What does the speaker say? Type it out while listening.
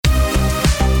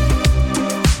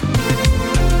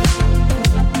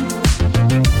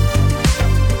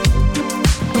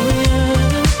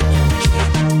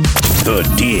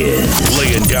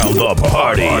down the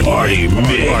party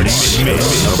mix.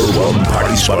 Number one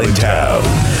party spot in town.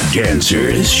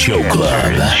 Cancer's Show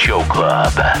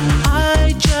Club.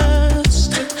 I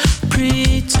just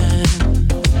pretend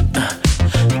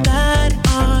that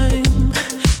I'm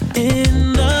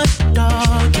in the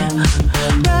dark and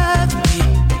rather be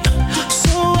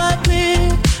so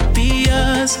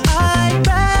oblivious. I'd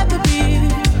rather be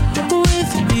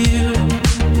with you.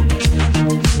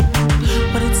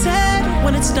 When it's said,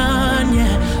 when it's done,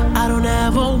 yeah, I don't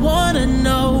ever wanna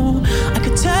know. I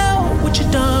could tell what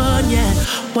you've done, yeah.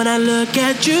 When I look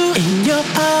at you in your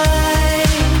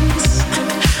eyes,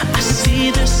 I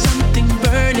see there's something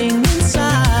burning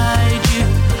inside you.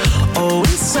 Oh,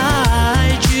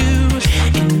 inside you,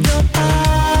 in your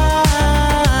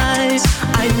eyes.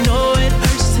 I know it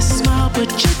hurts to smile, but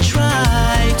you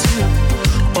try to.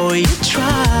 Oh, you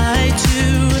try to.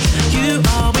 You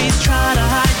always try to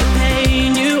hide the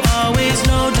pain. You always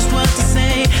know just what to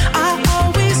say. I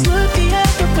always look the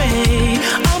other way.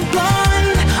 I'm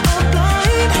blind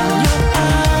in your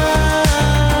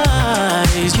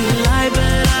eyes. You lie,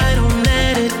 but I don't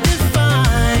let it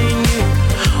define you.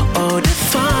 Oh,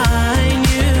 define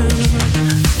you.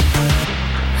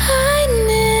 I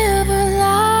never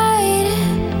lied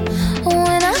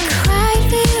when I cried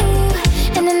for you,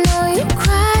 and I know you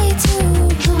cried too.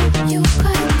 You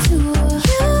cried too.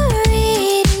 You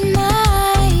read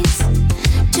minds,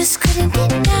 just couldn't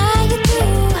deny you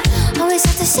too. Always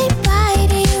have to say bye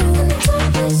to you.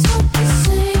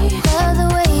 Love the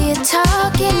way you're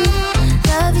talking,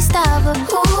 love your style, but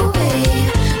ooh, babe,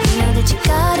 you know that you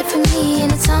got it from me,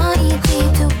 and it's on you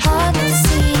deep, too hard to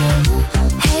see.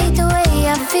 Hate the way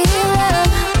I feel, love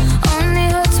only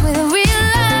hurts with a real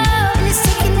love, and it's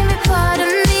taking every part of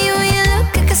me. When you look,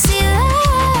 I can see love.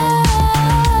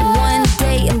 One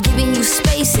day I'm giving you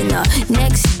space, and the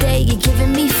next day you're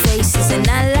giving me faces. And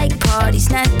I like parties,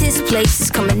 not this place. It's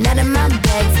coming out of my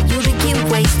bag for you to get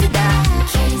wasted. I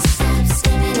can't stop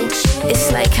staring at you.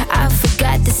 It's like I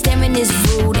forgot that staring is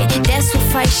rude, and that's what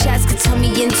 5 shots could turn me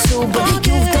into. But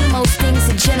you've done most things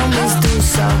that gentlemen do,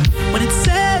 so When it's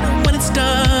said and when it's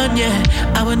done, yeah,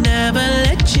 I would never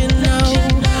let you know.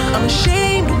 I'm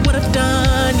ashamed of what I've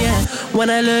done, yeah. When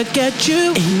I look at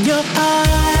you in your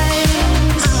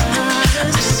eyes,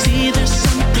 I see there's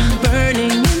something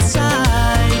burning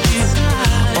inside you.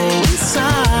 Oh,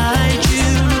 inside you,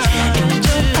 in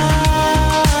your eyes.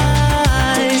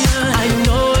 I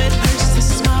know it hurts to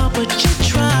smile, but you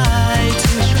try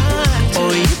to.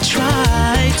 Oh, you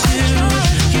try to.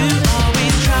 You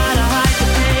always try to hide the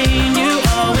pain. You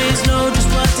always know just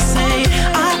what to say.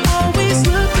 I always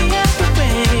look the other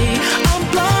way. I'm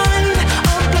blind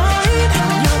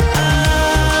in your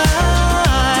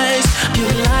eyes. You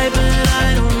lie, but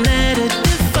I don't let it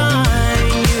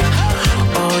define you.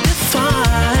 Oh,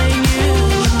 define you.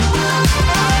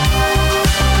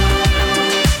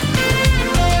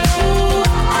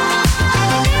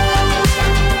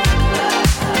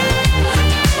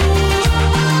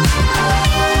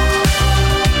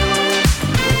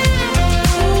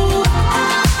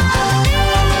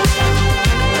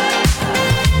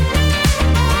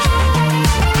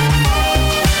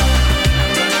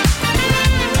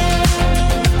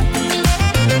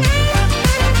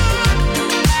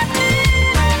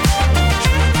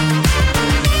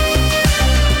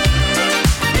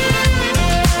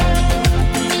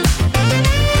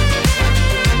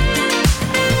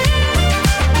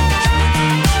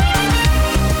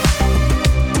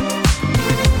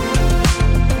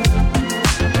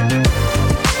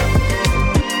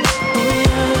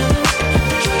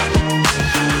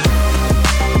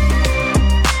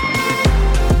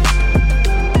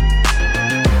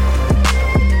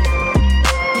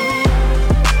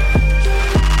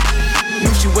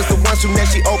 Knew she was the one soon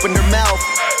as she opened her mouth.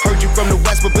 Heard you from the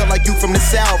west, but built like you from the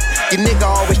south. Your nigga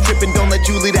always tripping, don't let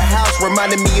you leave the house.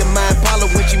 Reminding me of my Impala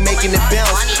when she making it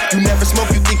bounce. You never smoke,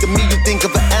 you think of me, you think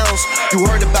of an ounce. You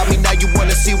heard about me, now you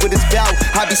wanna see what it's about.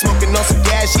 I be smoking on some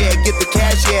gas, yeah, get the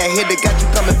cash, yeah. Hit it, got you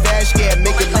coming fast, yeah,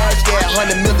 make it last, yeah.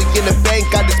 100 million in the bank,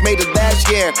 I just made it last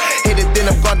year. Hit it, then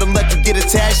I'm gone, don't let you get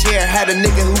attached, yeah. Had a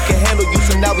nigga who can handle you,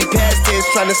 so now we past tense.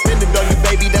 Trying to spend it on you,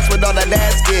 baby, that's what all that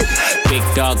ass get. Big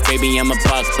dog, baby, I'm a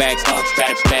buck back.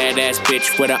 Got a badass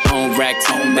bitch with her own racks.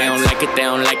 They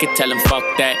don't like it, tell them fuck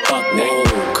that. Whoa,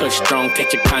 Kush strong,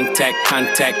 catch your contact.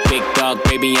 Big dog,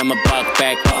 baby, I'm a buck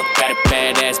back. Got a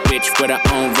badass bitch with her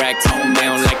own racks. They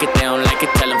don't like it,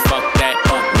 tell them fuck that.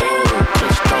 Whoa,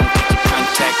 Kush strong, catch your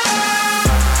contact.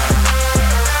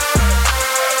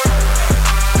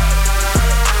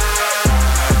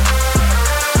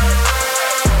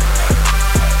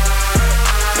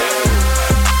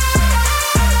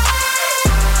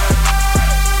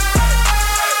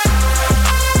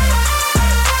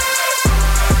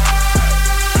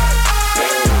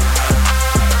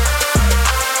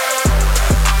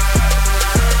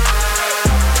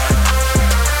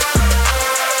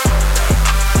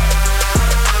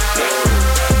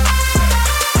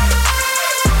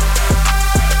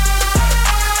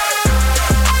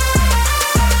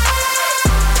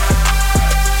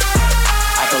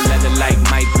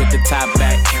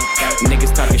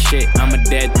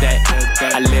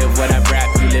 I live what I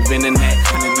rap, you live in the net.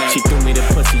 She threw me the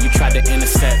pussy, you tried to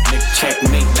intercept. Nigga,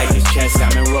 checkmate like it's chess.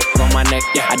 I'm in rope on my neck.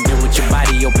 Yeah, I deal with your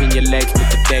body, open your legs, hit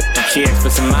the deck. She asked for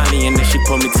some money and then she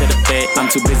pulled me to the bed. I'm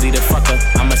too busy to fuck her,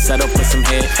 I'ma settle for some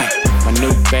head. My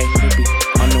new baby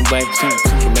on the way. She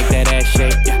make that ass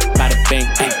shake, yeah, bada bang.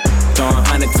 Throwing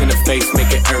hundreds in the face, make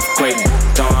an earthquake.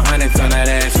 Throwing hundreds on that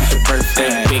ass, it's your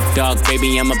birthday. Big dog,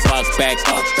 baby, I'm a buck back.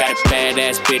 Got a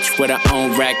badass bitch with her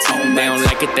own racks.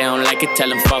 They don't like it, tell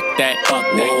them fuck that.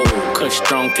 Whoa, Kush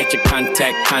strong, catch your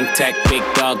contact. Big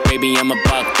dog, baby, I'm a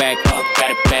buck back.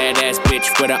 Got a badass bitch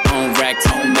with her own racks.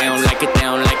 They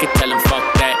don't like it, tell them fuck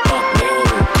that. Whoa,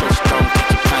 Kush strong,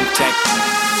 catch your contact.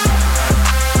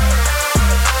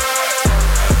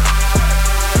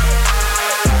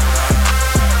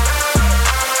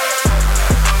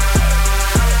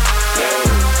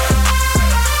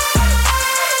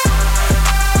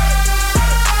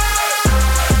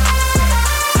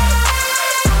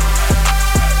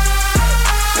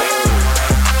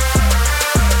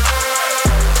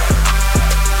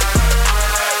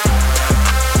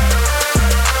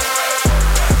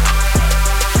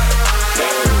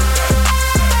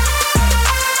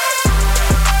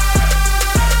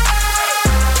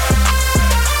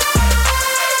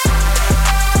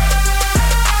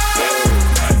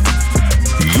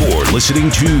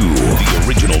 Listening to the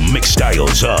original mix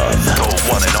styles of the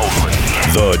one and only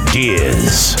The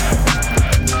Diz.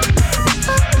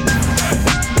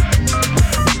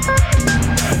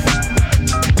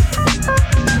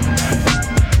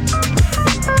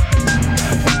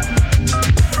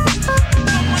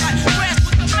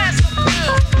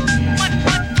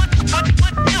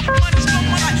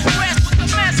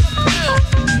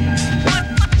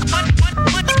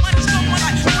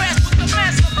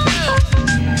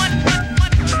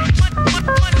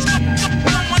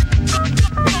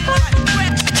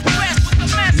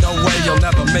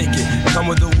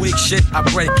 I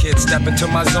break it, step into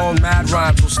my zone, mad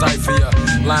rhymes will stifle ya.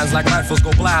 Lines like rifles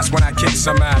go blast when I kick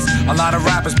some ass. A lot of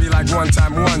rappers be like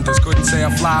one-time wonders. Couldn't say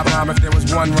a fly rhyme if there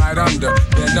was one right under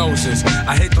their noses.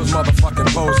 I hate those motherfucking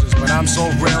poses, but I'm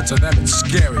so real to them it's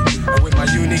scary. And with my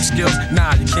unique skills,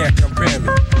 nah, you can't compare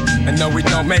me. And no, we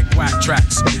don't make whack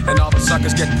tracks. And all the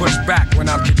suckers get pushed back when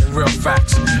I'm kicking real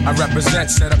facts. I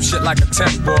represent, set up shit like a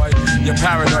tent boy. You're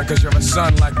paranoid cause you're a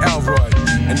son like Elroy.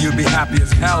 And you'd be happy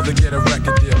as hell to get a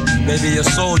record deal. Maybe your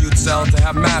soul you'd sell to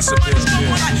have mass appeal.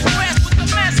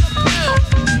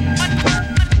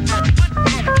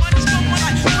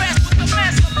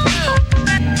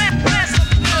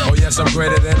 Oh yes, I'm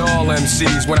greater than all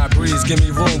MCs. When I breeze, give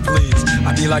me room please.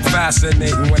 I be like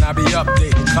fascinating when I be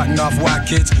updating. Cutting off whack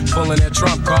kids, pulling their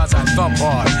trump cards. I thump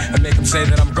hard and make them say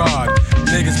that I'm God.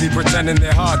 Niggas be pretending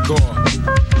they're hardcore.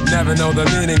 Never know the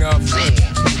meaning of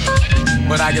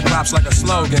but I get props like a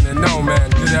slogan, and no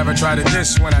man could ever try to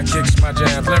diss when I kicks my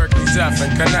jams. Lyrically deaf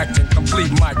and connecting,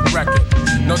 complete mic record.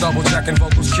 No double checking,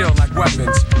 vocals kill like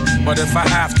weapons. But if I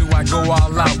have to, I go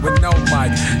all out with no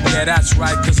mic. Yeah, that's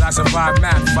right, cause I survive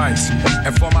mad fights.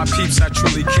 And for my peeps, I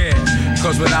truly care.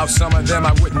 Cause without some of them,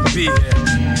 I wouldn't be here.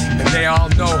 And they all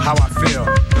know how I feel.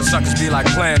 The suckers be like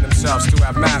playing themselves to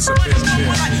have mass appeal.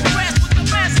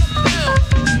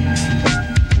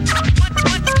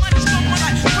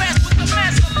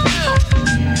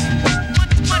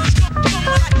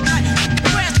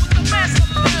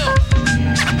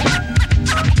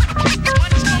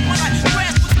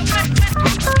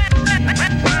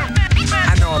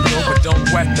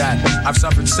 I've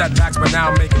suffered setbacks, but now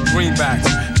I'm making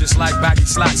greenbacks. Just like baggy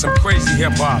slacks, I'm crazy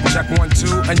hip-hop. Check 1,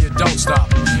 2, and you don't stop.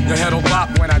 Your head'll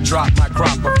bop when I drop my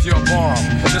crop of pure bomb.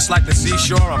 Just like the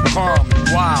seashore, I'm calm and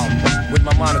wild with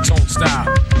my monotone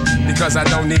style. Because I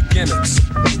don't need gimmicks.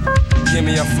 Give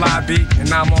me a fly beat,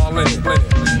 and I'm all in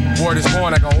it. Word is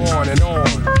born, I go on and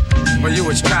on. For you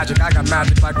it's tragic, I got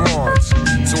magic like horns.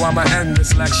 So I'ma end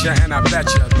this lecture and I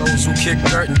betcha those who kick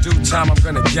dirt in due time I'm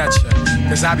gonna get ya.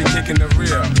 Cause I be kicking the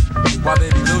rear while they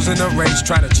be losing the race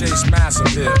trying to chase mass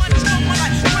appeal.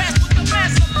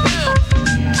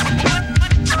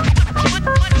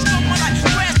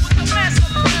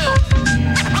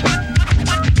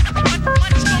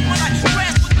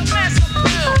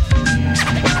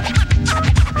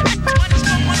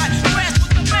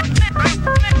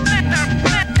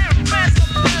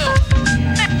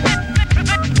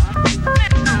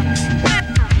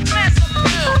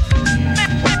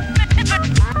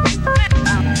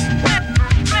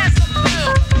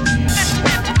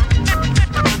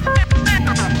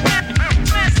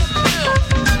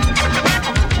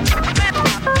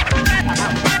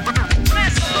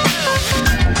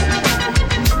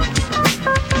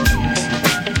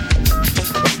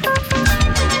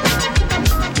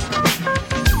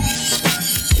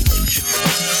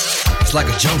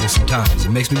 sometimes, it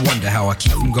makes me wonder how I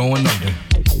keep from going under.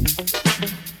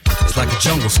 It's like a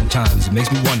jungle sometimes, it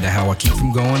makes me wonder how I keep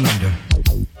from going under.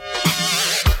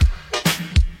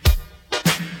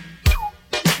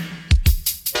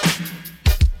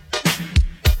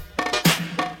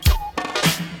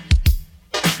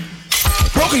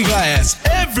 Broken glass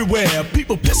everywhere,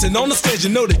 people pissing on the stage, you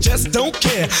know they just don't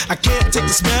care. I can't take the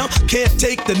smell, can't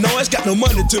take the noise, got no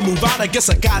money to move out, I guess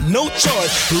I got no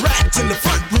choice. Rats in the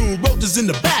front room, roaches in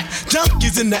the back,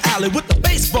 junkies in the alley with the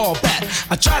baseball bat.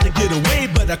 I tried to get away,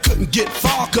 but I couldn't get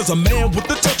far, cause a man with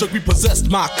the tow truck repossessed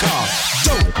my car.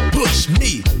 Don't push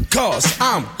me, cause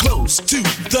I'm close to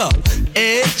the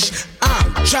edge.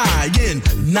 I'm trying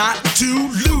not to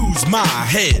lose my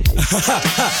head.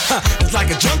 It's like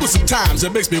a jungle sometimes,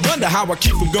 it makes me wonder how I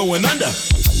keep from going under.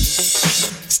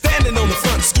 Standing on the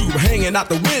front stoop, hanging out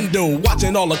the window,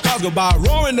 watching all the cars go by,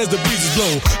 roaring as the breezes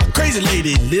blow. A crazy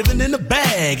lady living in a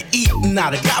bag, eating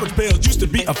out of garbage pails, used to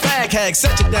be a fag hag,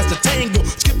 such a dance to tango,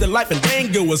 skipped the life and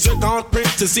dango. A zircon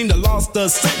princess seemed to lost her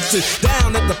senses.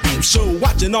 Down at the peep show,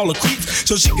 watching all the creeps,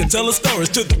 so she could tell her stories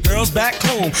to the girls back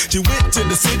home. She went to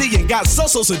the city and got so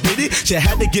did it. She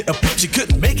had to get a pimp, she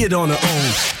couldn't make it on her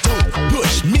own. Don't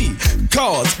push me,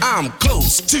 cause I'm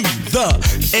close to the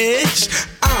edge.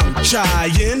 I'm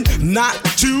trying not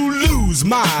to lose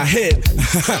my head.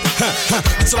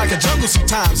 It's like a jungle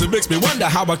sometimes, it makes me wonder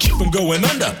how I keep from going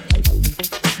under.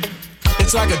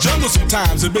 It's like a jungle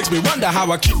sometimes, it makes me wonder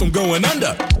how I keep from going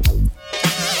under.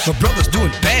 My brother's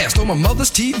doing fast on my mother's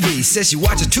TV. Says she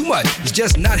watches too much, it's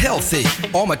just not healthy.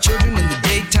 All my children in the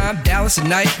daytime, Dallas at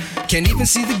night. Can't even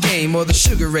see the game or the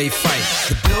Sugar Ray fight.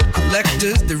 The bill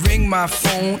collectors, they ring my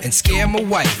phone and scare my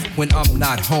wife when I'm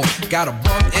not home. Got a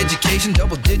bum education,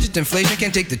 double-digit inflation.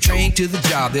 Can't take the train to the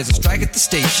job, there's a strike at the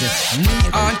station.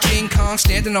 Neon King Kong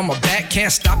standing on my back,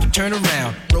 can't stop to turn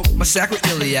around. Broke my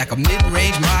sacroiliac, a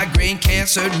mid-range migraine,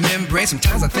 cancer membrane.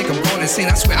 Sometimes I think I'm going insane,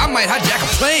 I swear I might hijack a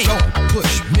plane. Don't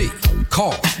push me,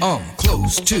 cause I'm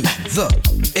close to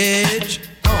the edge.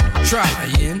 I'm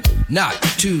trying not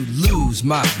to lose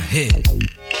my head.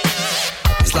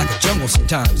 It's like a jungle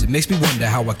sometimes, it makes me wonder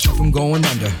how I keep from going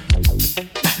under.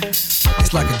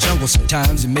 It's like a jungle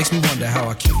sometimes, it makes me wonder how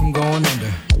I keep from going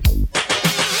under.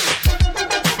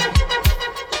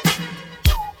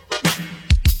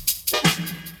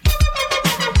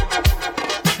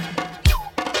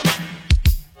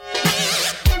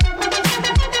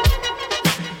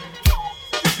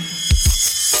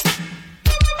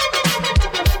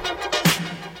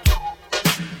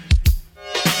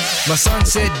 My son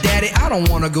said, Daddy, I don't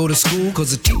wanna go to school,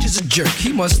 cause the teacher's a jerk,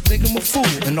 he must think I'm a fool.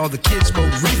 And all the kids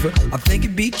smoke reefer, I think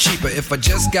it'd be cheaper if I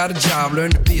just got a job,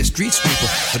 learn to be a street sweeper.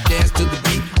 I dance to the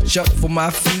beat, shuffle my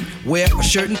feet, wear a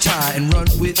shirt and tie, and run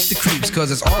with the creeps.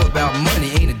 Cause it's all about money,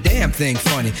 ain't a damn thing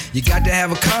funny. You got to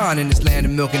have a con in this land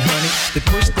of milk and honey. They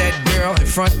pushed that girl in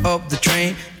front of the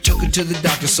train, took her to the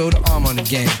doctor, sewed her arm on the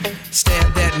game.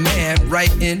 Stabbed that man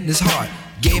right in his heart,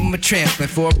 gave him a transplant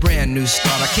for a brand new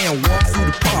start. I can't walk through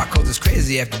the park cause it's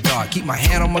crazy after dark. Keep my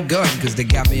hand on my gun cause they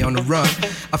got me on the run.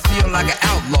 I feel like an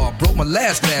outlaw, broke my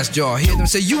last glass jaw. Hear them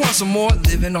say, you want some more?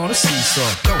 Living on a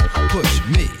seesaw. Don't push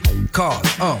me, cause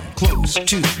I'm close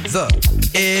to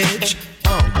the edge.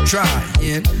 I'm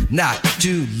trying not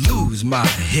to lose my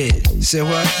head. Say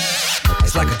what?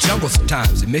 It's like a jungle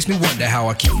sometimes, it makes me wonder how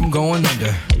I keep from going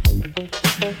under.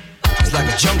 It's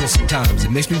like a jungle sometimes,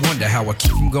 it makes me wonder how I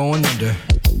keep from going under.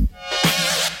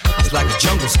 It's like a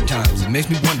jungle sometimes, it makes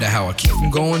me wonder how I keep from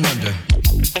going under.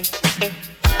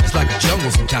 It's like a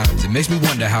jungle sometimes, it makes me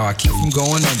wonder how I keep from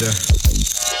going under.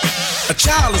 A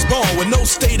child is born with no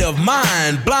state of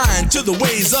mind, blind to the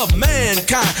ways of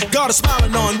mankind. God is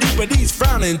smiling on you, but he's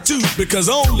frowning too, because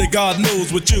only God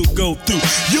knows what you'll go through.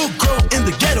 You'll grow in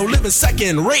the ghetto, living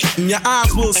second rate, and your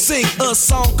eyes will sing a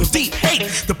song of deep hate.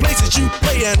 The places you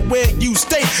play and where you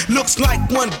stay looks like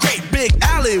one great big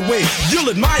alleyway. You'll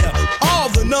admire all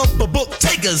the number book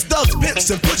takers, thugs, pimps,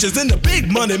 and pushers, and the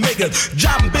big money makers.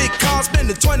 Driving big cars,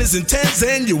 spending 20s and 10s,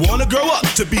 and you wanna grow up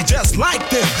to be just like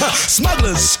them.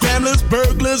 Smugglers, scramblers,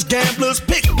 burglars, gamblers,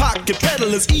 pickpocket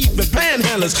peddlers, even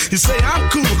panhandlers. You say I'm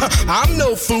cool, I'm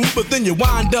no fool, but then you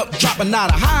wind up dropping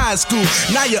out of high school.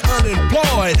 Now you're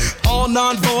unemployed, all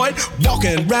non-void,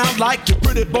 walking around like your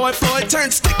pretty boy Floyd.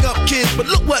 Turned stick-up kid, but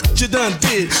look what you done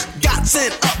did. Got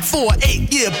sent up for an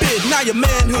 8-year bid. Now your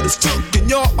manhood is took and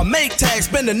you're a make tag.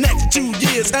 Spend the next 2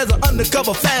 years as an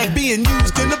undercover fag, being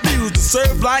used and abused to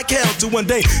serve like hell. Till one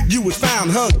day you was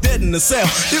found hung dead in a cell.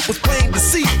 It was plain to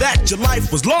see that your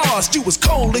life was lost. You was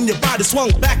cold and your body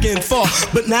swung back and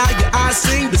forth. But now your eyes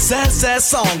sing the sad, sad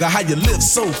song of how you live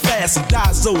so fast and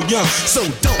die so young. So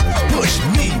don't push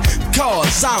me,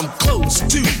 cause I'm close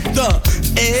to the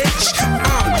edge.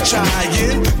 I'm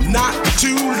trying not to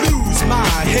lose my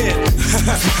head. It's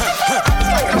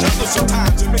like a jungle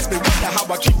sometimes, it makes me wonder how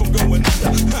I keep from going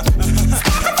under.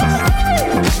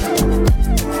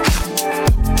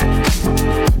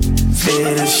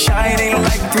 It is shining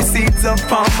like 3 seeds of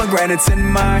pomegranates in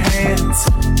my hands.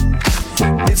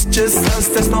 It's just us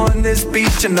that's on this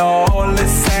beach and all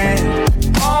this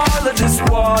sand, all of this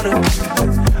water.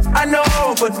 I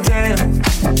know, but damn,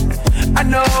 I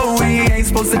know we ain't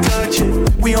supposed to touch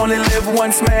it. We only live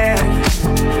once, man.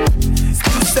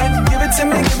 You said, give it to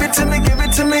me, give it to me, give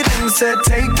it to me. Then said,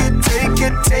 take it, take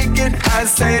it, take it. I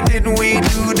said, didn't we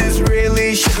do this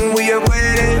really? Shouldn't we have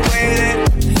waited,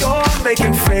 waited? You're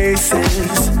making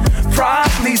faces,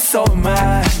 probably so am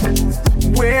I.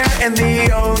 We're in the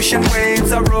ocean,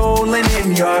 waves are rolling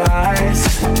in your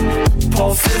eyes.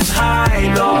 Pulses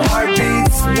high, the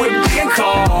heartbeats, we're being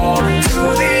called to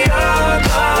the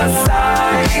other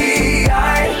side.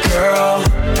 Girl,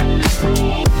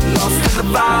 lost in the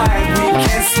vibe, we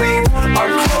can't sleep, our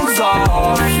clothes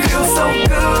off, feel so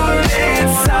good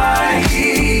inside.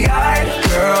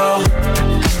 Girl,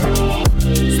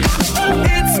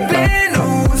 it's been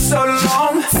so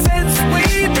long since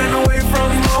we've been away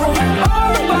from home.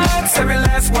 All the vibes, every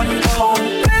last one gone.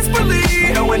 Best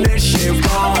believe when this shit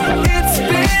wrong. It's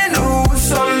been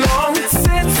so long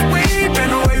since we've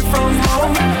been away from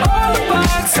home. All the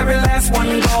vibes, every last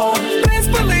one gone. Best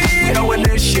believe when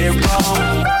this shit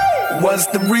wrong. What's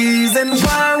the reason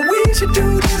why we should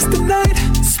do this tonight?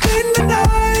 Spend the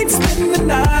night, spend the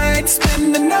night,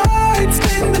 spend the night,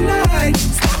 spend the night.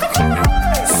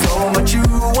 So much you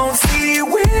won't see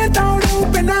without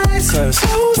open eyes.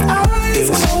 Close eyes,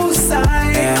 close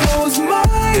sight, close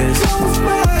mind, close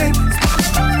mind.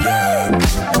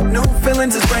 New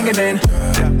feelings is bringing in.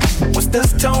 What's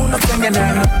this tone I'm singing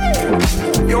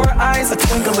in? Your eyes are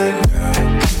twinkling,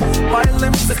 my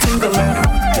lips are tingling.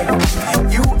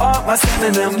 You are my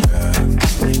synonym.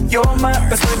 You're my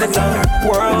best friend in the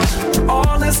world.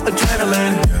 All this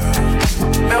adrenaline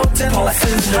melting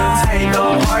lessons high. The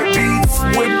heartbeats,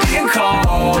 we're being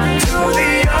called to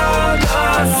the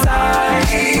other side.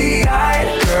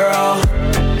 Girl,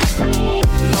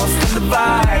 lost in the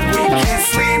vibe, we can't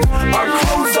sleep, our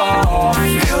clothes off,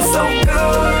 feel so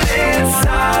good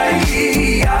inside.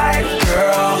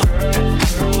 Girl,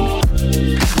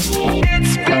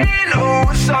 it's been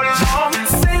so long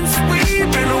since we've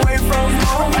been away from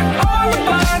home. All the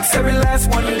vibes, every last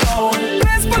one gone.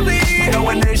 Best believe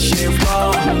when this shit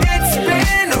wrong. It's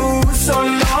been so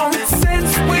long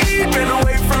since we've been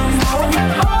away from home.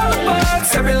 All the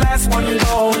vibes, every last one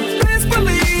gone. Best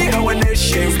believe when this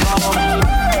shit wrong.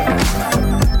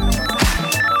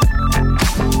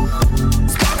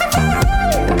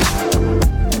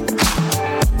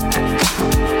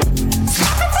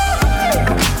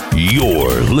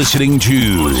 You're listening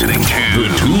to the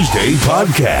Tuesday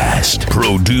Podcast,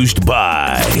 produced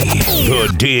by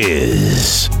The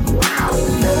Diz.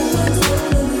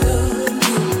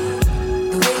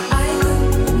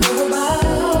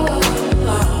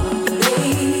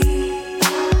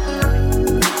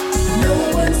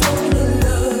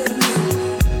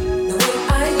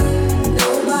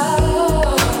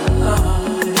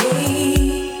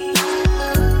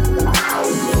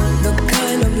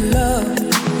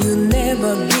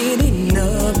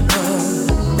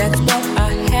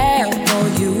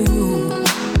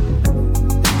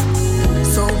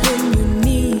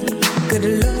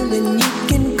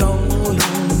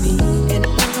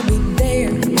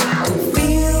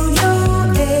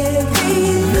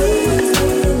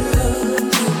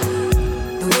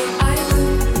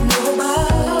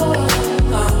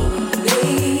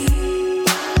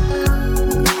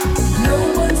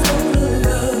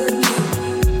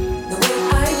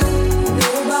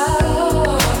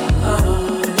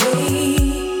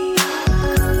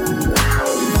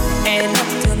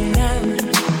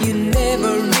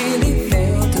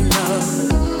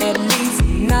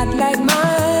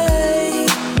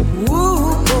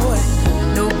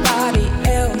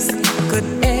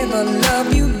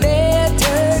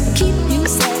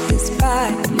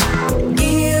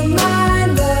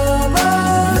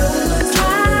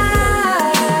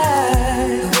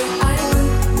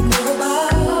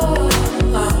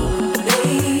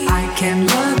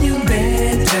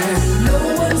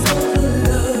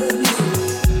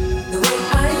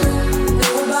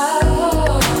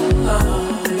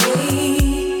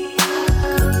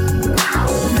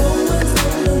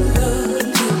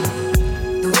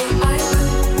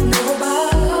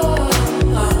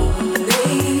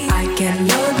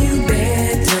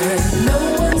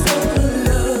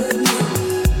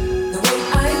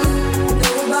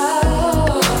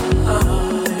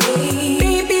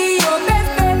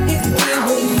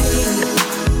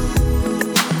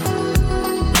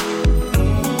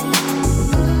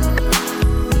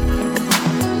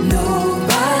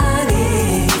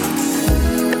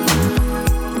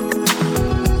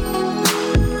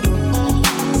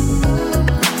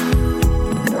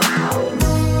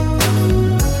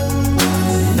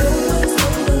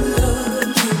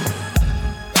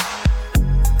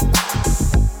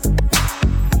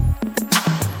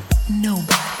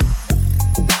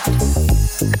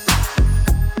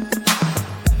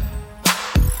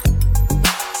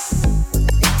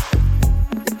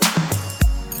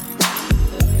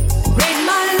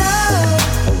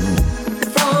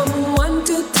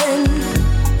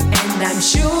 I'm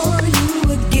sure you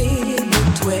would give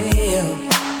it 12.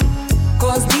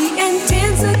 'Cause the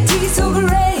intensity's so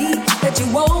great that you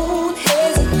won't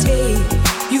hesitate.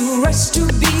 You rush to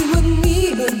be with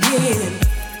me again.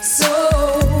 So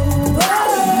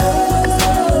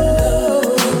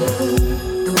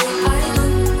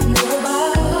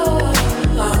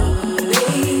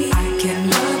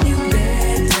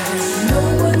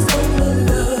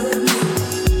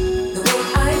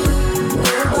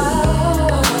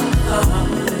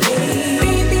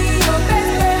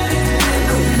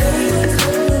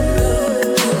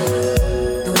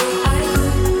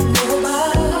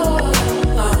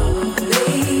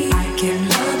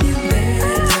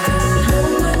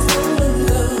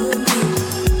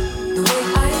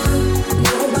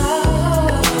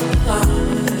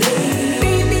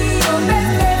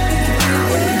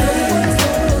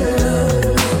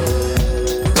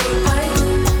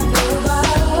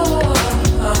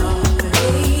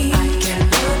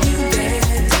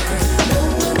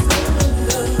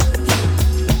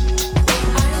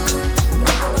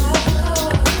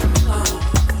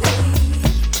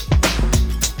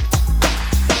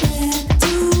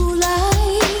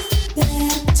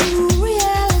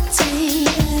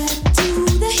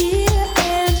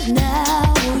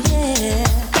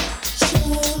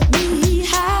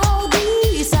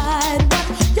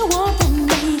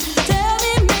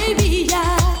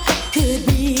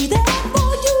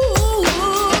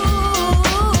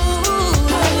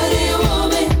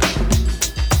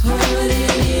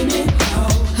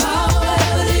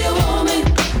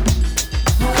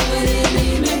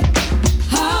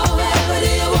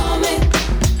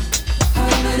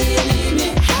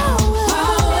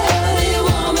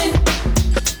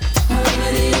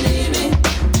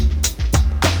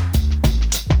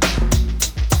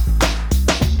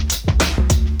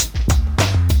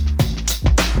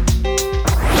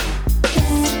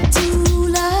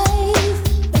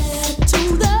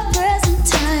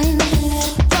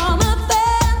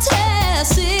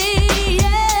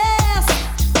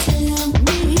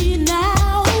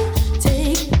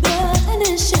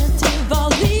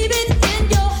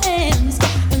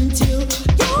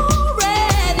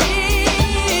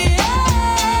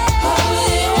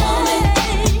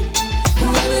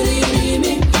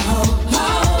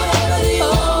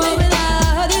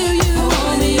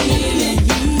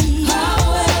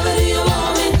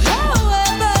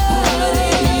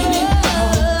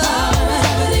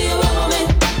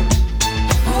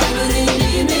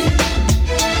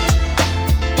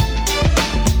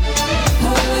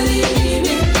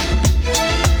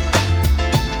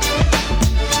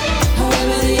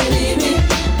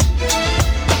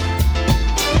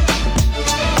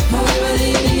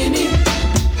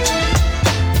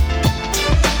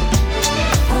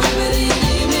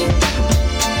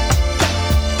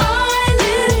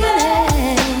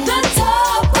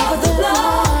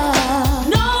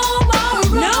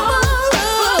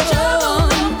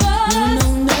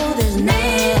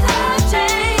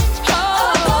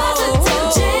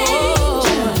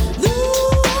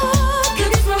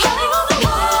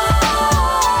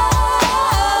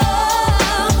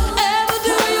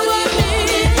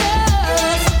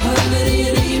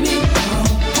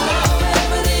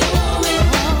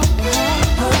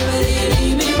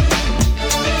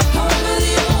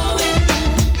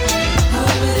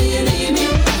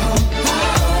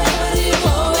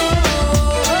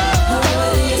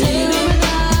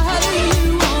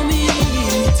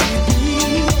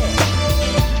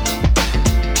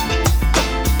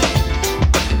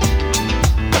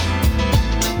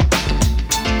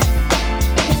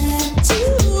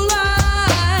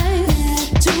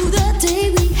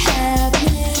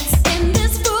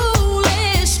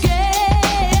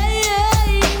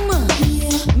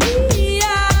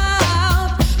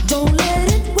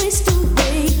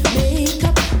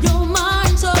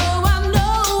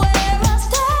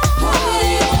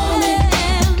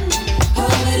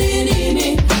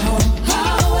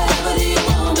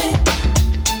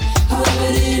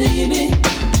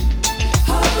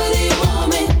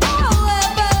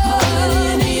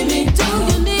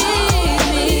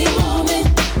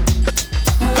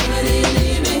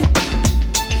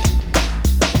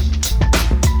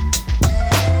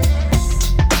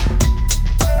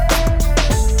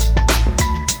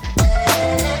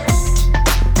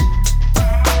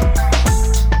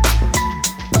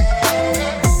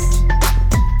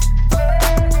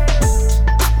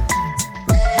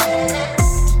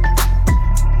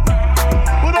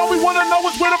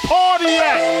where the party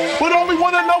at? But all we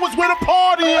wanna know is where the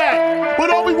party at. But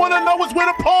all we wanna know is where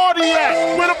the party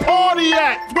at. Where the party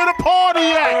at. Where the party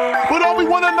at. But all we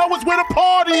wanna know is where the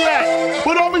party at.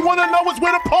 But all we wanna know is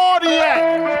where the party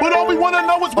at. But all we wanna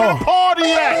know is where the party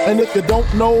at. And if you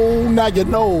don't know, now you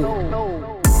know.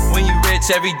 When you rich,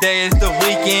 every day is the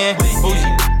weekend. Bougie,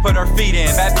 put her feet in.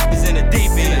 Bad bitches in the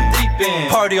deep end.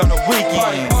 Party on the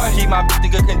weekend. Keep my bitch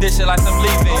in good condition like I'm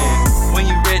leaving. When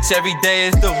you rich, every day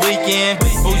is the weekend.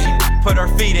 Bougie, put her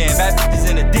feet in. Bad bitches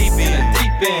in the deep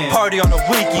end. Party on the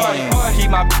weekend. Keep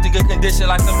my bitch in good condition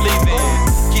like I'm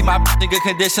leaving. Keep my bitch in good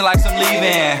condition like I'm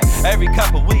leaving. Every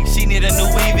couple weeks, she need a new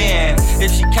weave-in.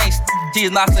 If she can't, she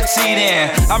is not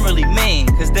succeeding. I'm really mean,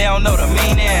 cause they don't know the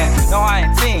meaning. No, I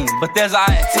ain't team, but there's I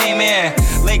ain't teaming.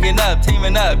 Linking up,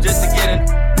 teaming up, just to get it.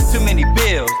 Too many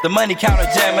bills, the money counter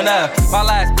jamming up. My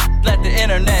last let the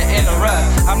internet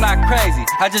interrupt. I'm not crazy,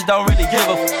 I just don't really give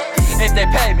a If they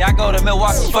pay me, I go to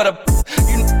Milwaukee for the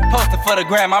You posted for the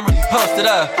gram, I'm really posted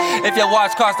up. If your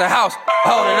watch costs a house,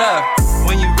 hold it up.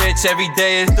 When you rich, every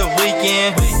day is the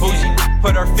weekend. Bougie,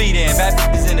 put her feet in. Bad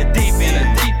bitches in the deep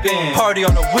end. Party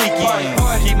on the weekend.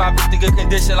 Keep my bitch in good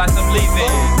condition like I'm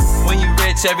leaving. When you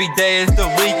rich, every day is the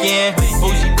weekend.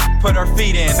 Bougie, put her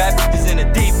feet in. Bad bitches in the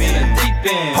deep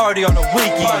end. Party on the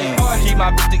weekend. Keep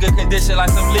my bitch in good condition like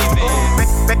I'm leaving.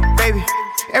 Baby,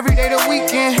 every day the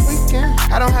weekend.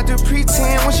 I don't have to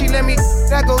pretend. When she let me,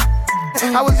 I go.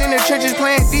 I was in the trenches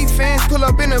playing defense. Pull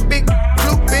up in a big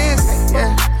blue Benz.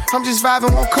 Yeah. I'm just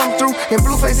vibing, won't come through. And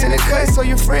Blueface in the cut, so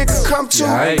your friend could come too.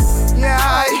 Yeah,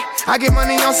 I get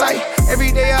money on sight.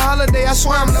 Every day a holiday, I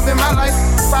swear I'm loving my life.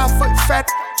 5 foot fat,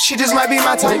 she just might be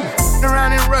my type.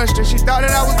 Around and rushed her, she thought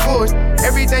that I was bored.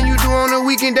 Everything you do on the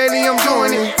weekend daily, I'm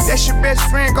doing it. That's your best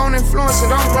friend, gon' influence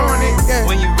it, I'm doing it. Yeah.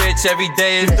 When you rich, every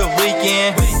day is the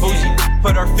weekend. Bougie,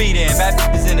 put her feet in. Bad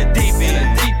bitches in the deep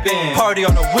end. Party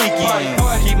on the weekend.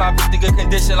 Keep my bitch in good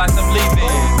condition like I'm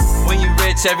leaving. When you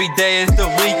rich, every day is the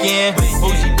weekend.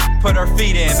 Bougie, put her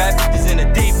feet in. Bad bitches in the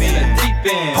deep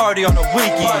end. Party on the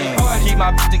weekend. Keep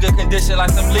my bitch in good condition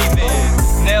like I'm leaving.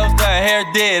 Nails done, hair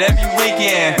did every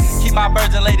weekend. Keep my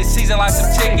birds in later season like some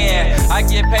chicken. I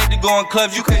get paid to go in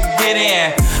clubs you couldn't get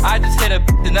in. I just hit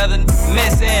another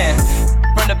missing.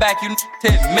 From the back, you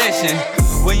hit mission.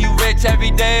 When you rich, every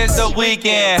day is the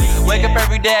weekend. Wake up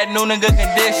every day at noon in good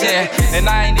condition. And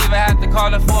I ain't even have to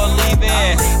call her for a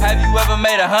leave-in. Have you ever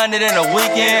made 100 in a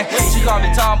weekend? She called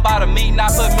me talking about a meeting, I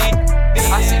put me.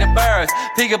 I see the birds,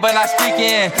 pick it but not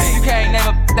speaking. You can't name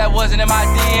a that wasn't in my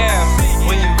DM.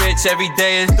 When you rich, every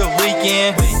day is the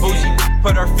weekend. Bougie,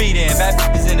 put her feet in. Bad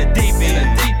bitches in the deep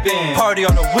end. Party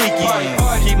on the weekend.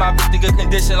 Keep my bitch in good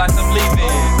condition like I'm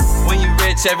leaving. When you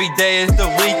rich, every day is the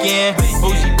weekend.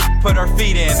 Bougie, put her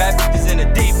feet in. Bad bitches in the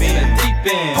deep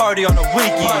end. Party on the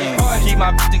weekend. Keep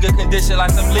my bitch in good condition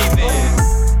like I'm leaving.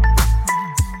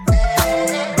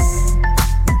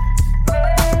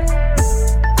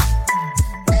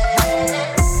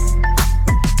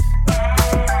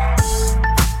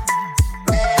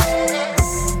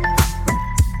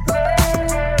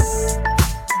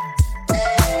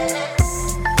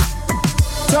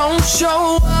 Don't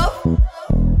show up,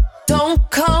 don't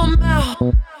come out,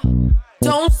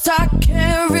 don't start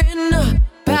caring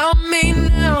about me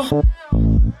now.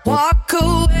 Walk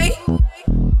away,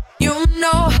 you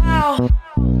know how.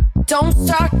 Don't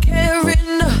start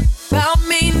caring about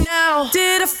me now.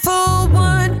 Did a full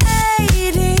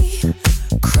 180,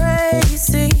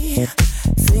 crazy,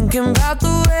 thinking about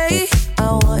the way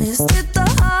I was. Did the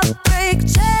heartbreak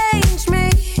change me?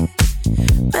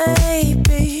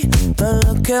 Maybe, but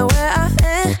look at where I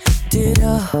ended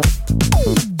up.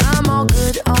 I'm all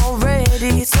good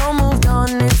already, so moved on,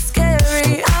 it's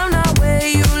scary. I'm not where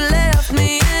you left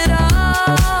me at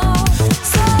all.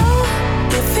 So,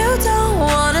 if you don't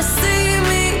wanna see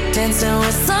me dancing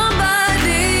with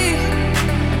somebody,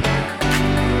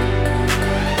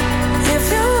 if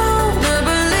you wanna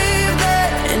believe that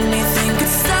anything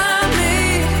could stop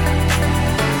me,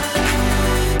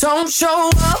 don't show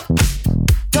up,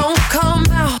 don't come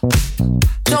out,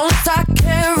 don't start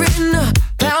caring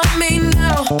about me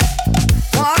now.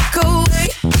 Walk away,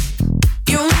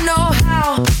 you know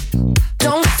how.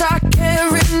 Don't start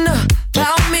caring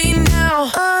about me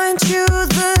now. Aren't you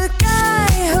the guy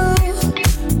who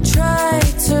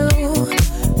tried to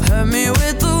hurt me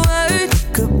with the word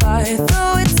goodbye?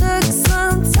 Though it took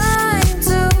some time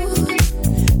to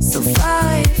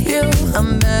survive you,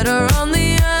 I'm better on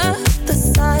the other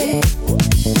side.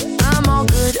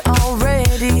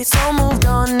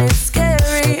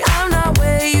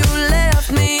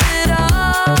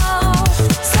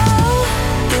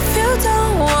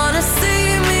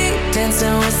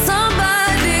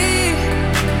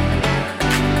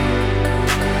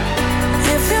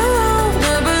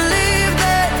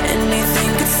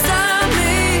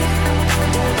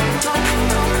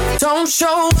 Don't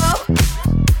show up,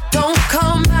 don't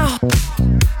come out,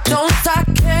 don't start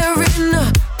caring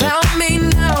about me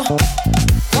now.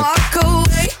 Walk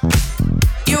away,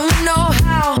 you know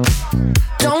how.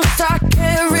 Don't start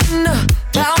caring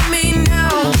about me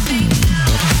now.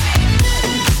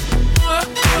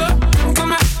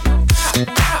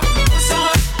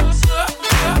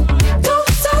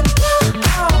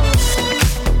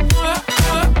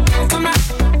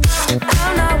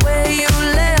 I'm not where you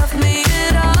left me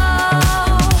at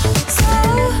all. So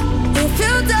if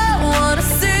you don't wanna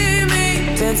see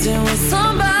me dancing with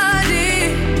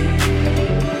somebody,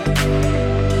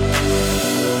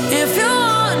 if you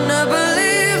wanna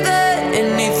believe that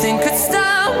anything could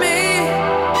stop me,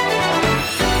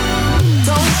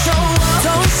 don't show up,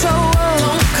 don't show up,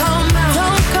 don't come out,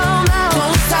 don't come out,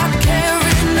 don't stop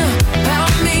caring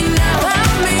about me now,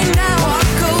 about me now.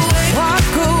 Walk away,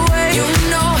 walk away, you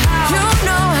know how, you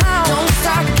know how. Don't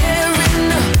stop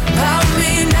caring about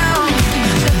me now.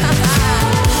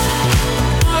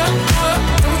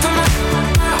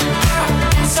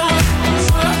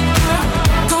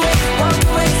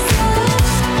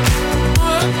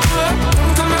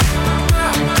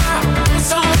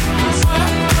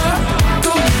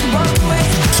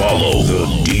 Follow The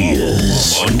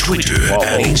Diaz on Twitter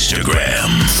and Instagram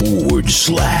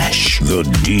 /The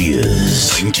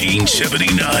Diaz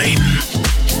 1979.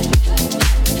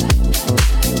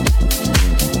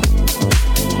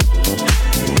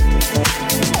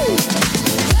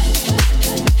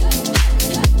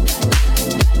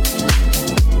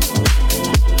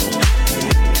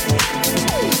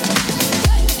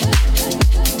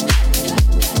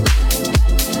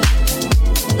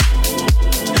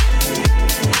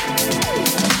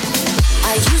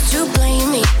 I used to blame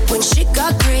me when shit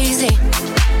got crazy.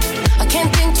 I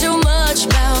can't think too much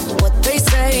about what they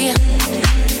say.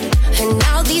 And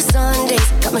now these Sundays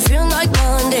got me feeling like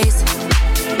Mondays.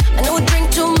 I know I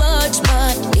drink too much,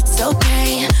 but it's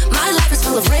okay. My life is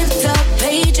full of ripped up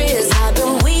pages. I've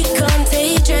been weak,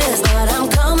 contagious, but I'm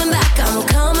coming back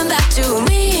to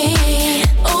me.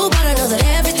 Oh, but I know that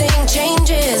everything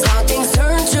changes. All things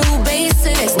turn to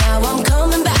basics. Now I'm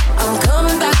coming back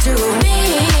to me.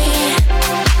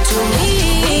 To me,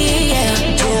 yeah,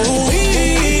 to me,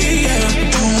 yeah,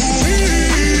 to me.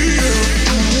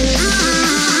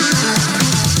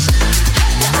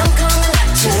 I'm coming back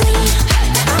to me.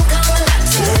 I'm coming back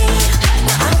to me.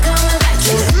 I'm coming back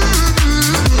to me.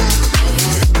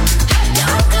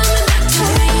 I'm coming back to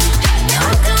me.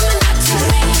 I'm coming back to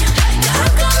me.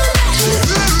 I'm coming back to me.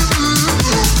 I'm coming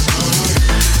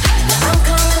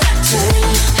back to me.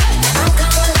 I'm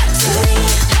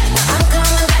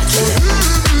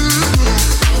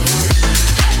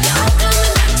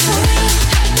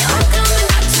coming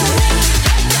back to me.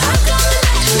 I'm coming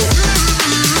back to me.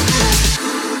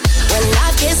 When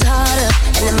life gets harder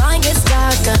and the mind gets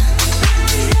darker,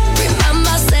 remind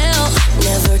myself,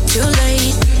 never too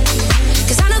late.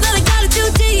 'Cause I know that I got it too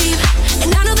deep, and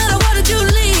I know that I wanted to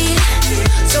lead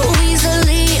so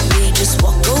easily. We just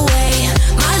walk away.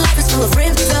 My life is full of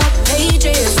ripped up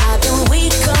pages. I've been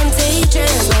weak,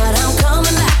 contagious, but I'm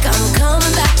coming back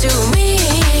to me.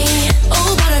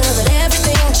 Oh, but I know that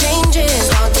everything changes.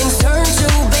 All things turn to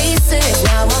basics.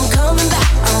 Now I'm coming back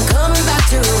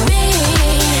to me.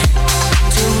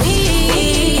 To me,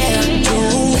 yeah, to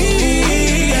me,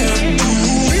 yeah, to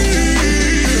me.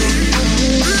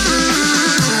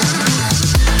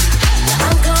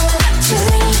 I'm coming back to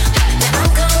me. I'm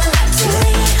coming back to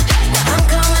me. I'm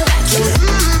coming back to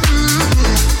me.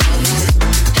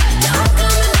 I'm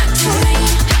coming back to me.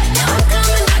 I'm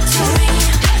coming back to me. I'm coming back to me.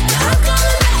 I'm coming back to me. I'm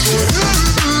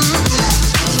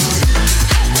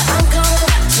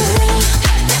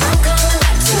coming back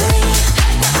to me. I'm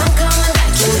coming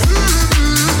back to me.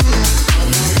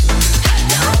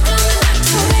 I'm coming back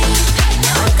to me.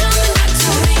 I'm coming back to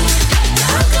me.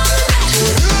 I'm coming back to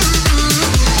me.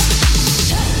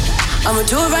 I'ma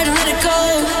do it right and let it go.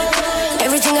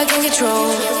 Everything I can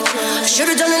control.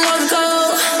 Should've done it long ago.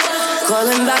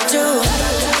 Calling back to.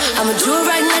 I'ma do it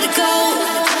right and let it go.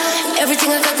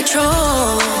 Everything I got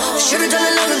control. Should've done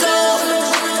it long ago.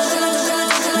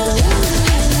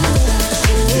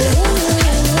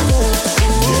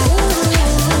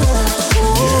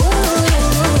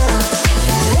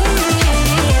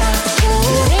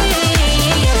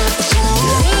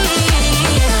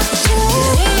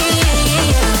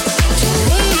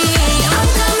 I'm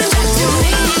coming back to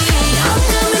me. I'm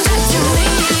coming back to me.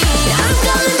 I'm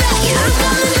coming back. I'm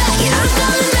coming back. I'm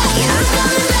coming back. I'm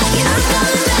coming back. I'm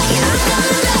coming back. I'm coming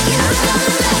back. I'm coming back. I'm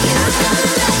coming back. I'm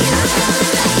coming back.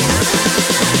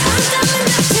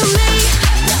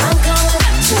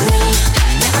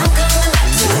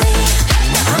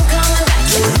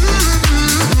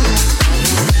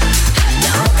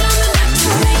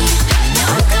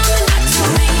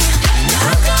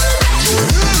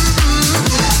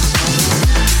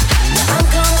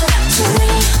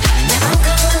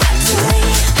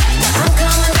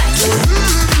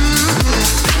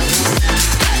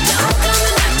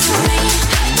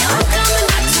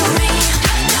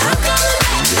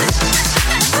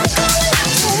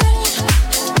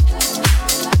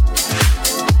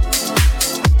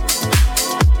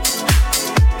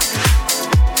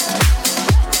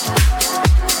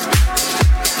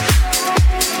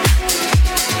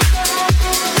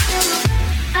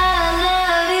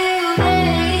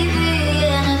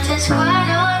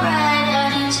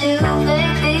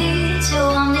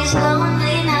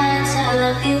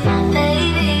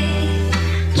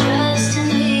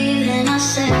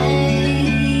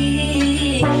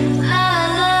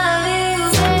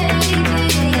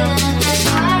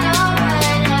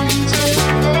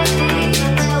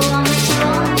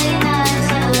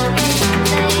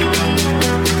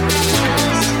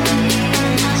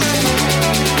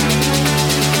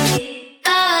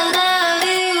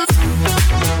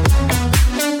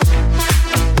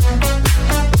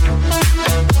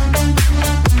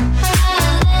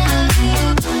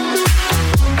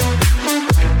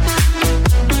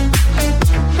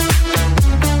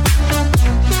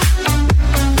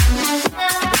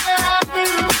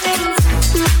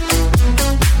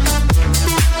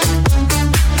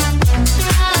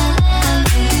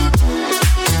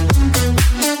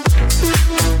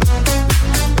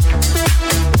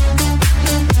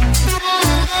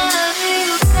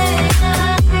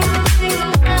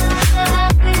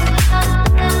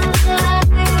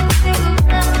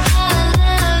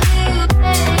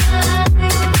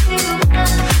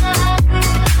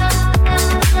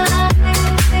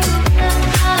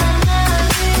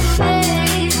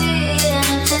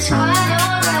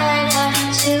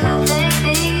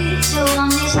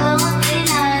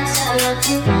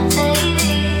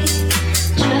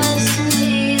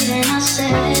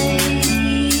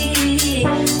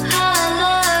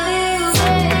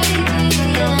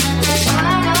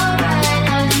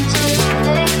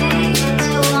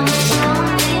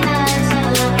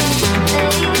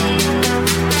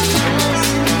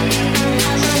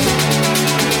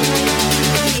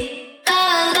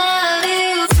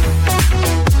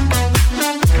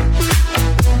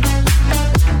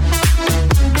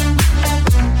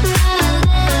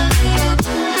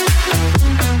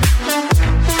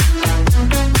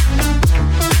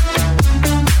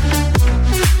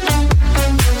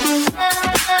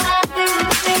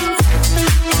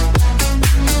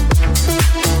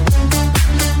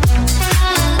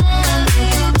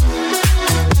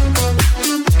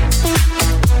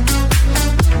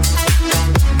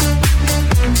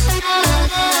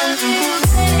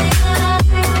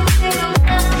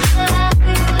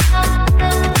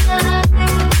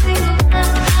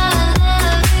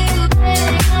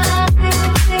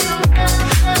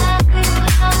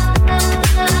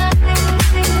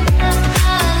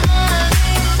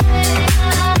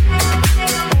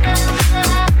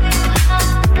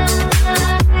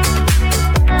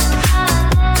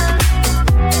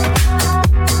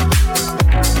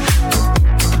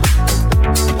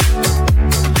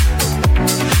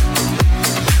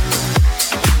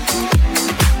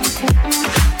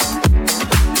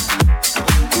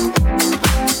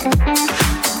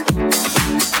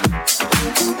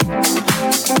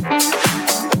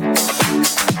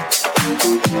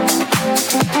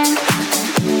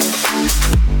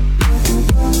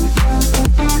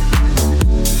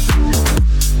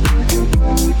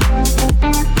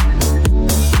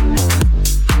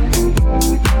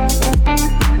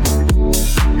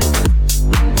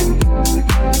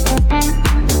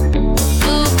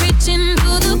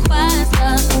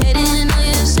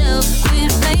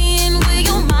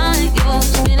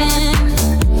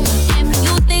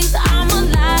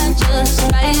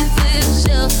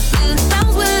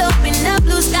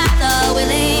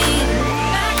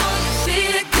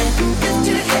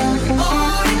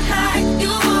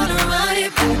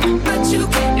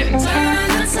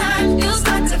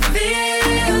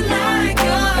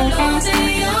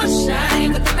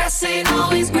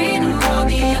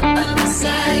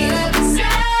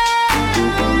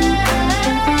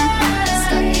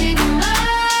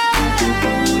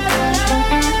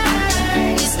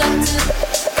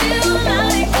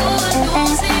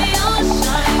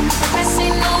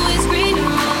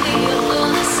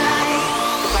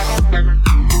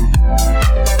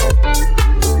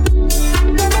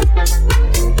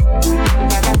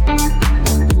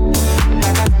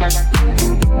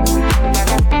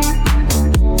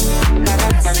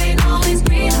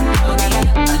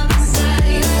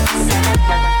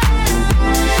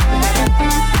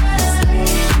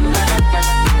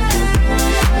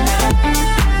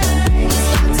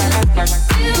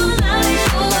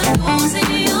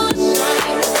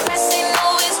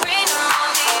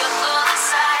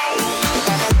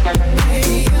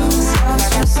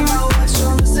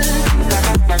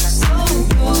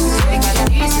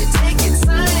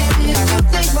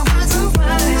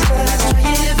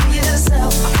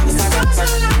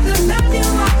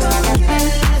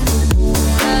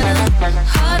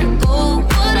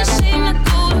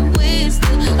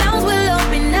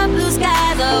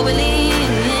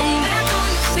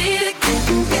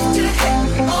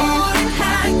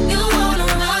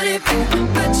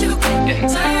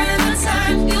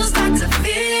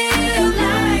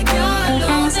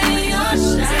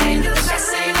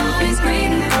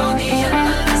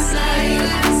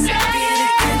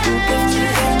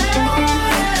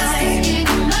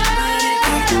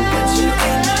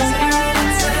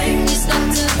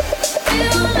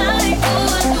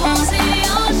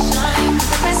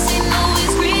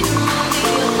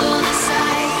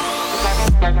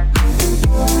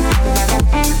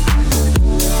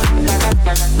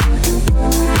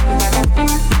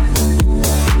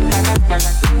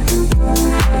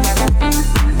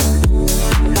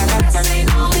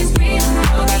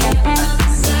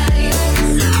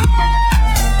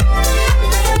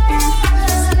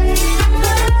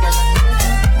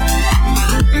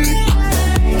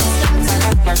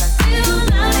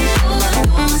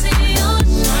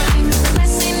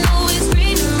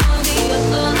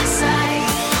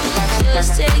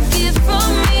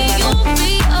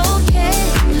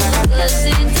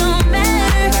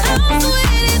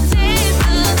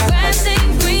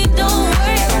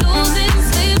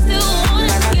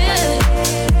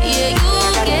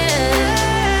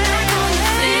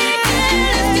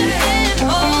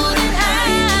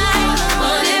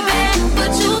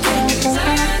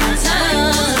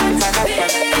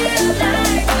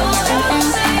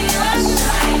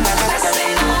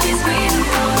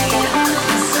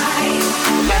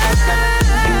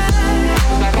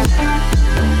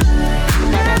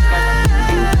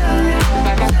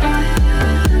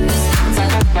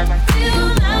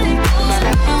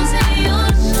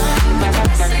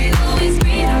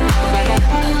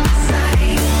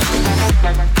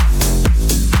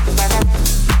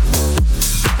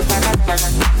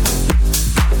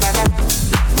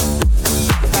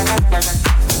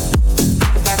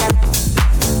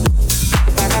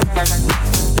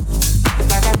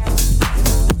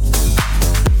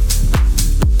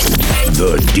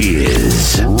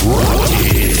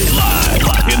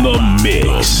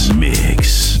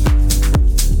 Mix.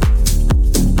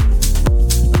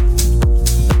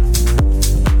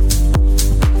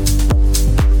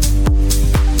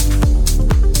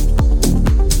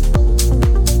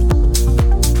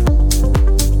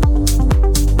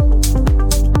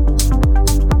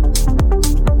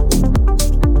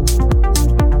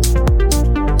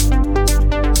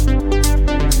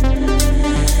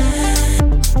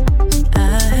 I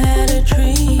had a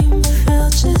dream,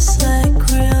 felt just like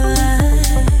real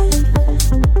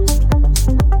life.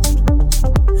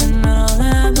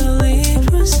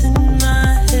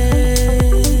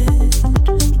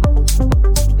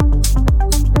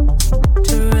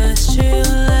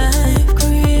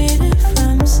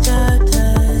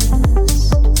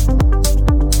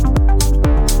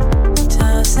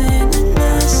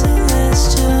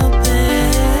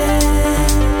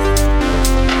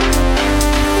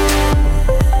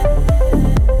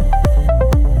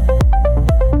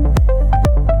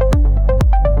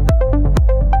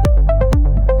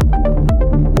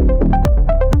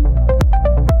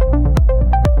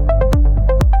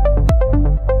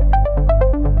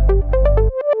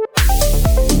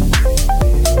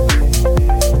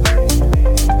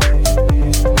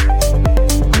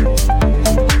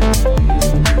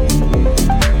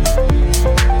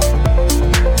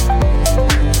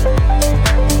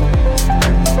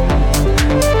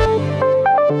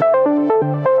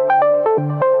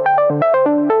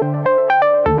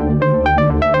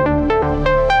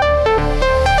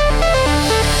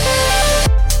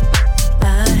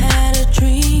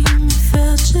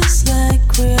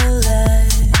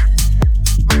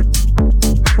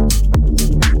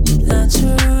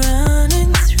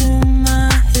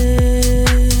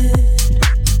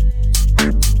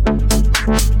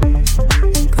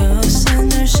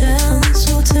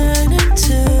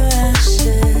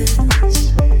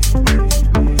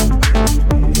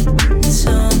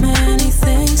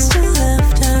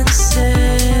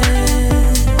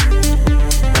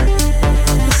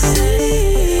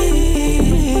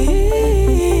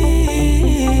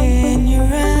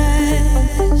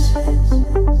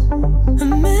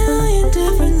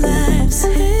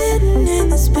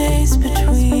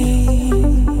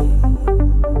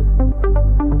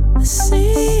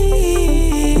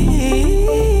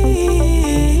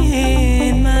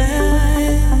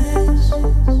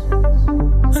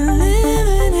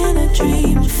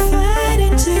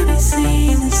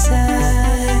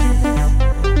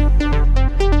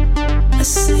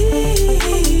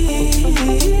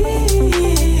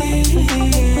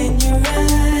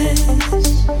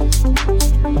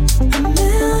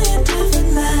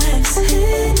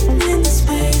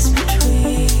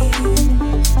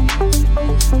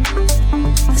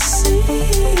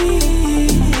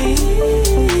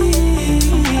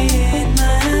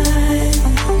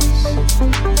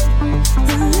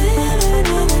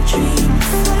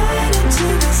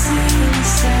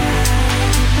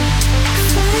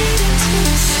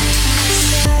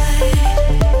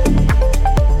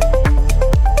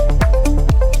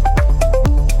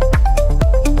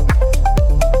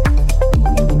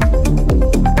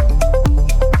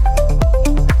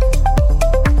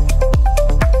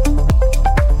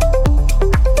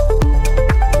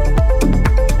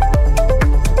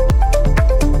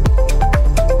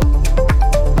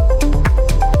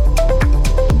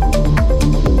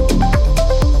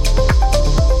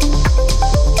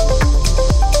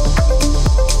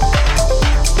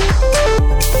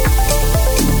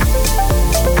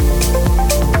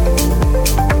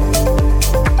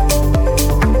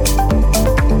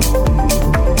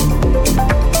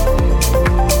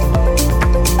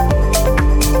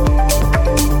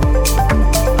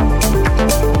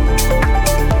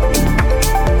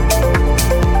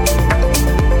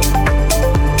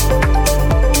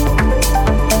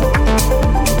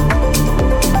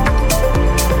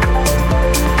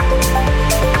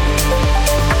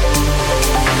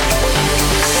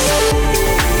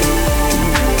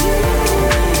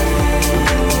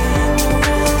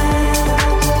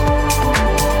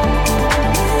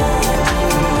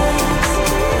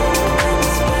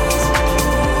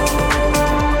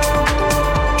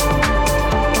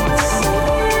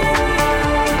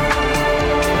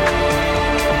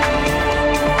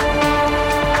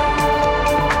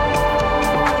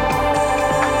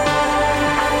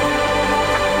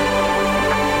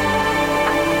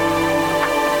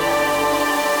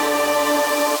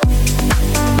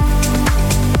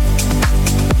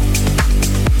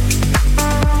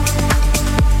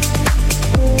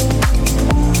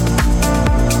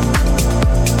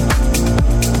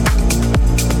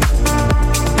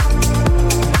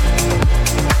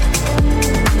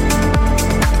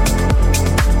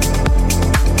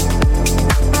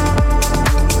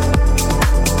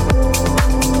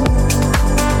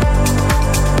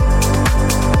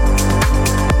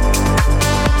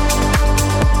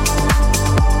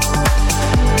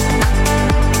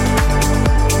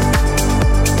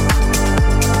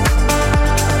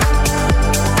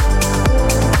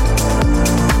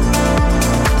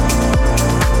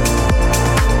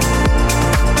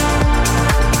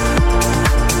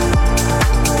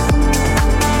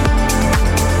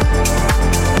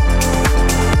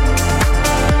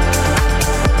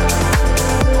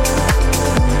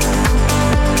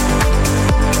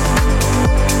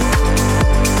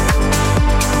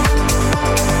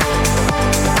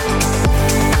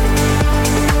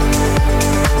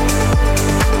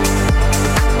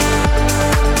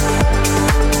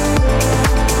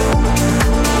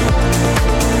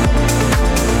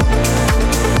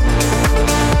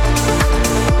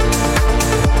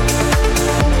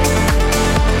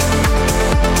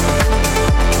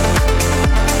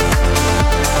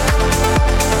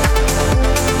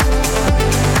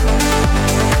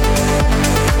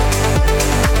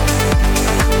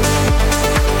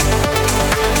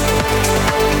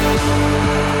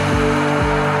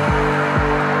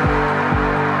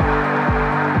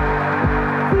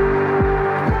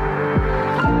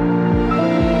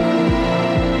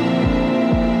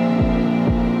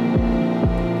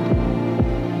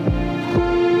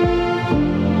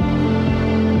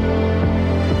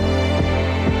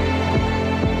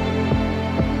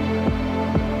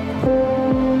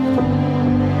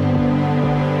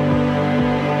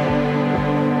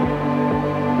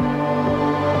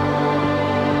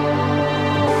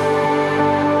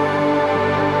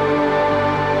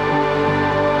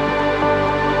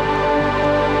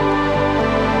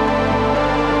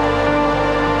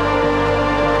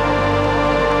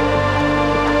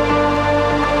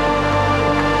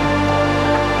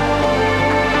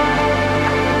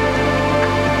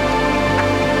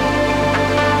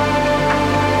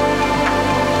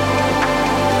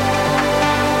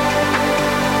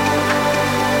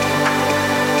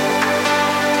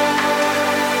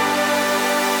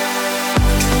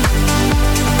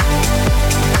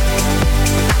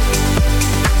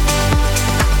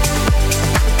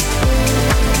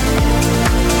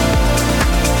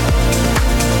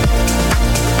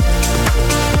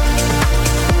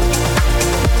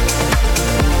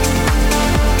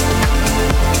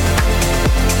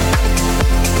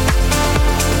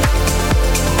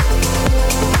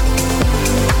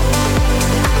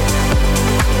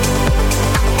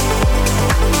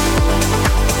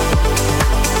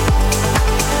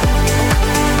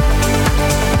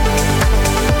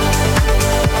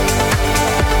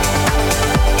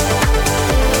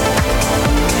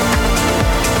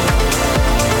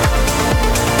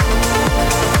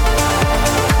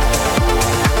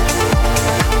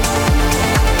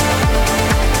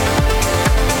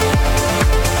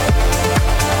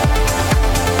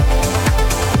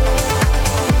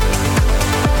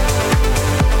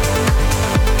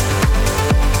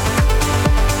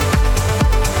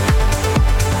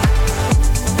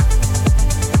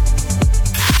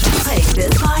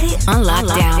 On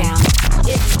lockdown.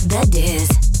 It's The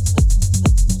Diz.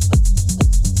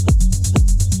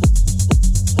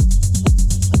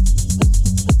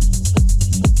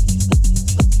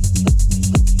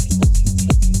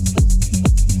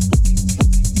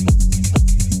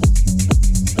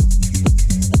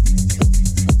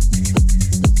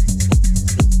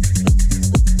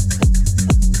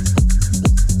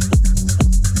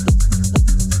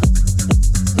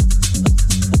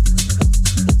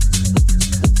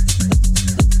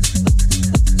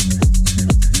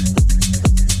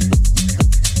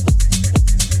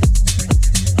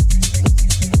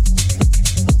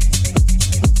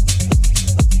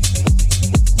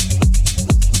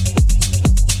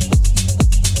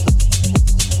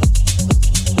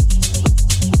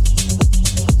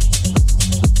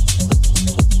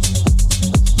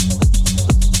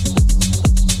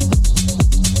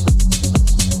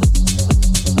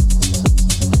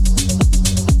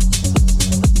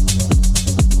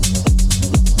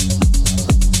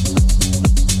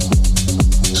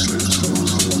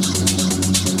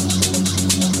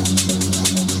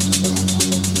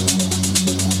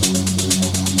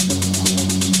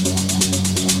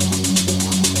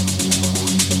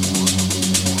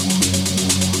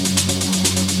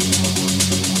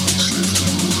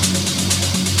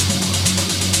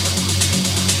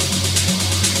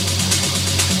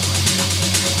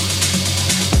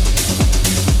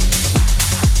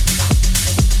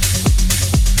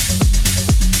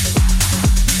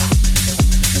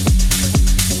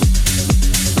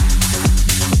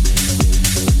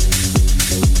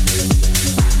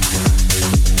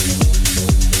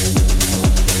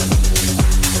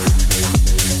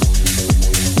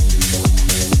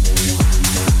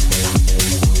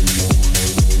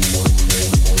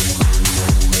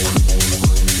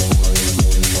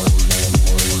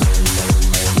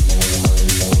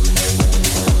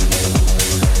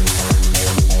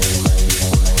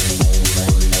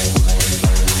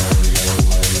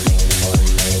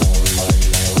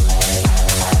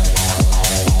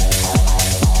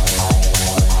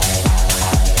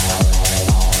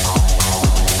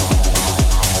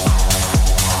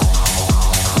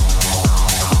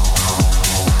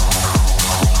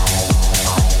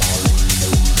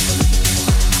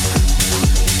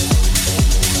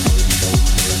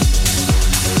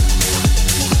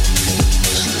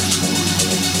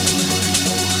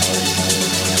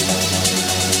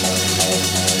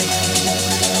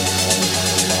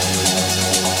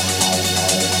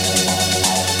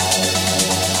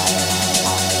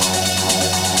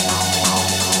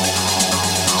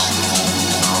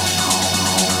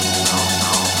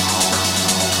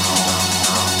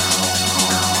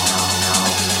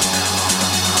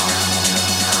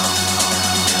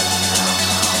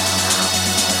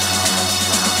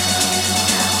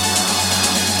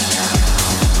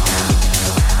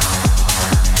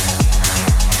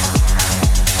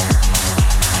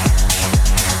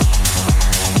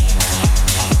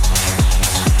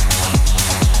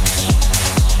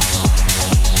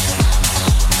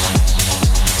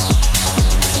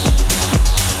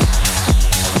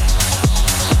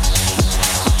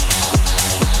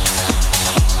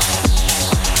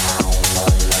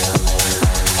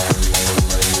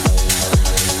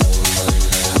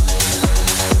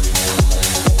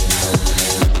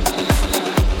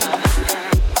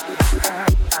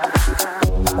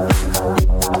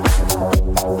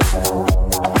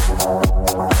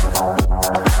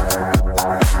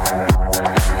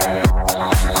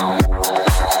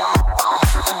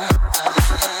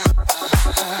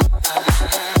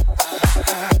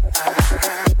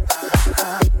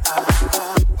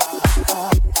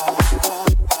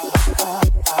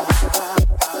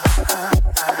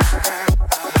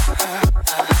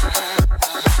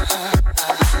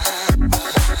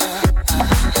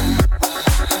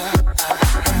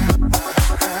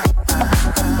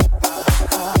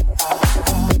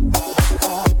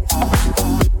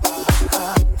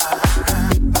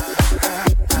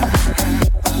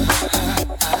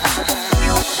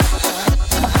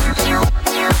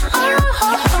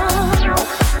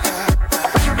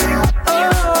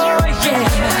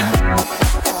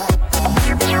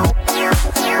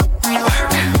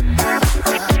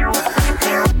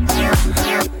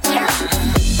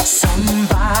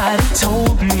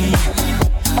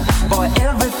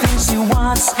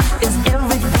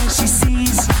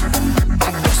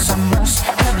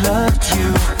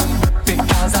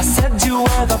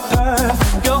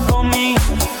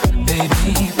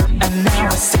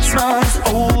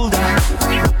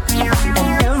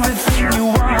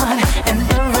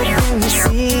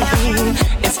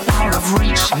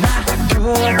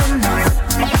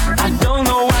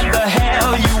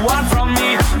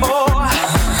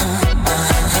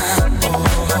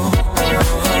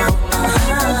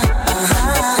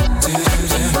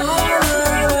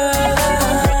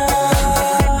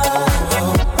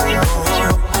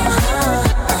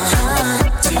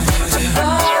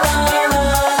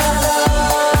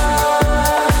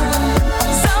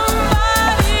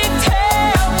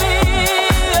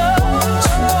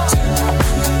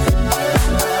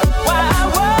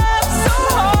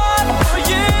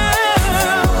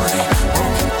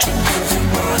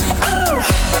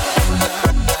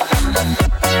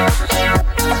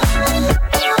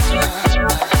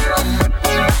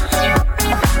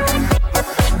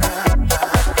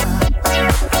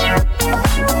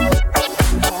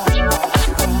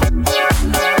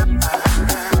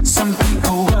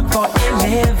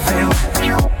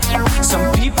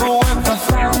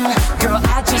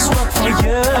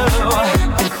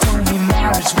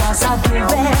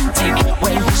 romantic.